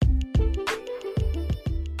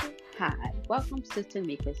Hi, welcome to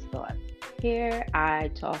Tamika's Thoughts. Here I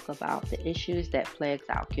talk about the issues that plagues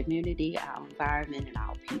our community, our environment, and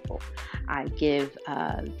our people. I give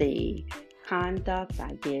the conduct,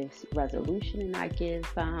 I give resolution, and I give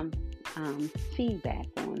feedback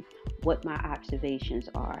on what my observations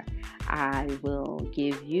are. I will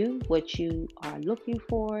give you what you are looking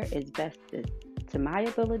for as best as to my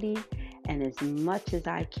ability and as much as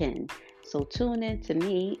I can. So tune in to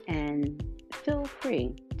me and feel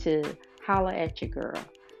free to holler at your girl.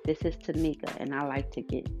 This is Tamika, and I like to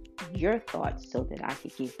get your thoughts so that I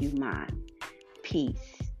can give you mine.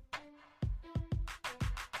 Peace.